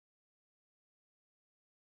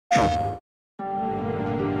The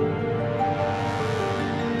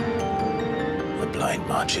Blight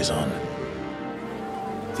marches on.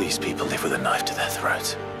 These people live with a knife to their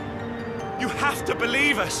throats. You have to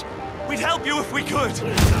believe us! We'd help you if we could!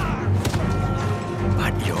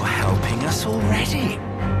 But you're helping us already.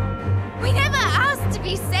 We never asked to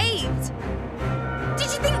be saved!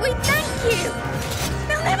 Did you think we'd thank you?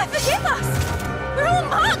 They'll never forgive us! We're all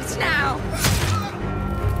marked now!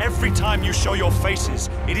 Every time you show your faces,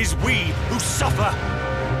 it is we who suffer!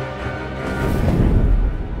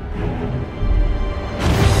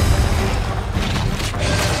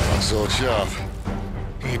 Not so sharp.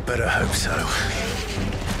 You'd better hope so.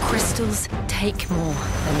 Crystals take more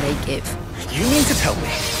than they give. You mean to tell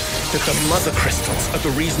me that the mother crystals are the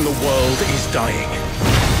reason the world is dying?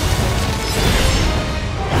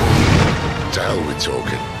 To hell with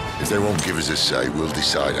talking. If they won't give us a say, we'll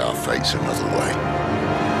decide our fates another way.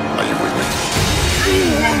 Are you with me? You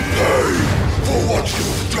will pay for what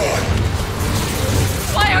you've done!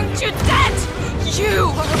 Why aren't you dead?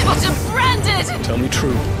 You are bottom branded! Tell me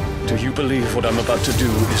true. Do you believe what I'm about to do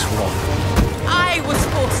is wrong? I was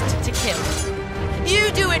forced to kill.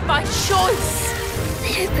 You do it by choice.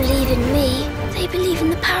 They don't believe in me. They believe in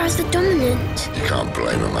the power of the dominant. You can't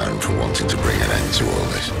blame a man for wanting to bring an end to all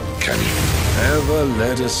this, can you? Ever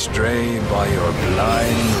led astray by your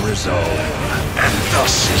blind resolve. And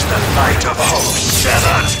thus is the light of hope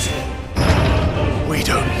severed! We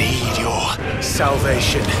don't need your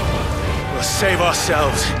salvation. We'll save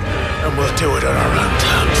ourselves, and we'll do it on our own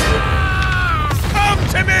terms. Come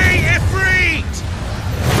to me, Ifrit!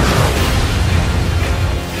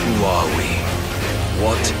 Who are we?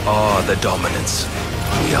 What are the dominants?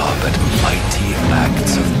 We are but mighty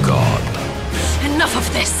acts of God. Enough of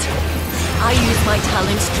this. I use my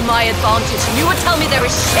talents to my advantage, and you would tell me there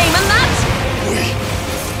is shame in that?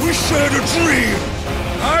 We shared a dream!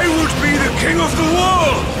 I would be the king of the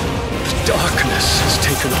world! The darkness has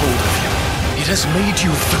taken hold of you. It has made you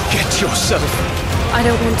forget yourself. I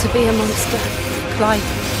don't want to be a monster, Clive.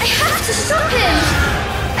 I have to stop him!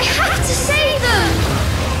 I have to save them!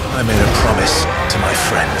 I made a promise to my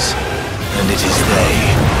friends, and it is they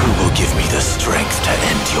who will give me the strength to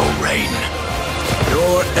end your reign.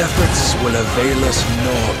 Your efforts will avail us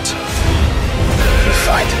naught. We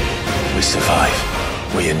fight, we survive,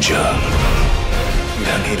 we endure. We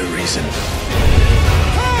don't need a reason.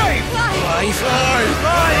 Clive!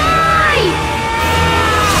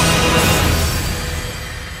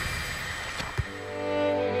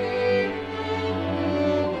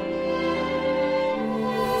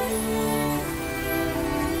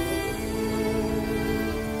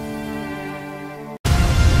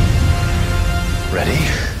 Ready?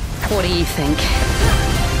 What do you think?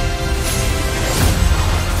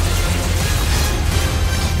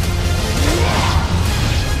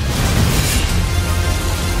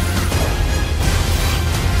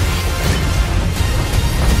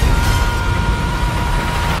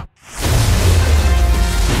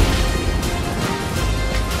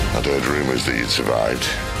 I'd heard rumors that you'd survived.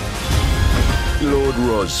 Lord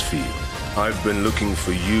Rosfield, I've been looking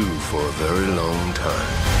for you for a very long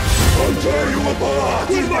time. I'll tear you apart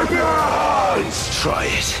with my bare hands! Try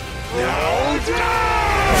it. Now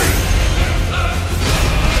die!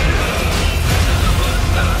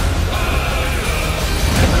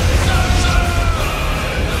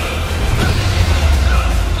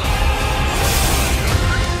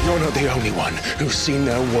 You're not the only one who's seen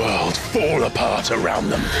their world fall apart around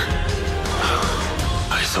them.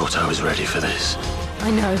 I thought I was ready for this.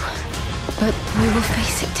 I know, but we will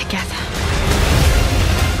face it together.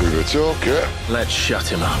 We were talking. Let's shut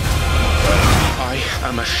him up. I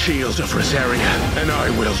am a shield of Rosaria, and I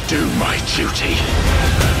will do my duty.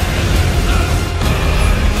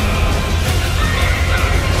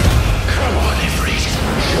 Come on, Ifrit.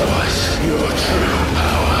 Show us your true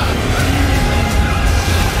power.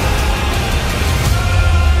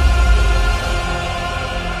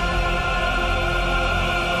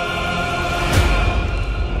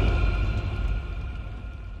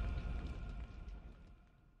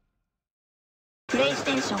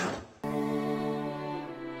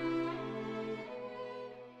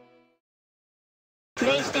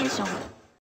 PlayStation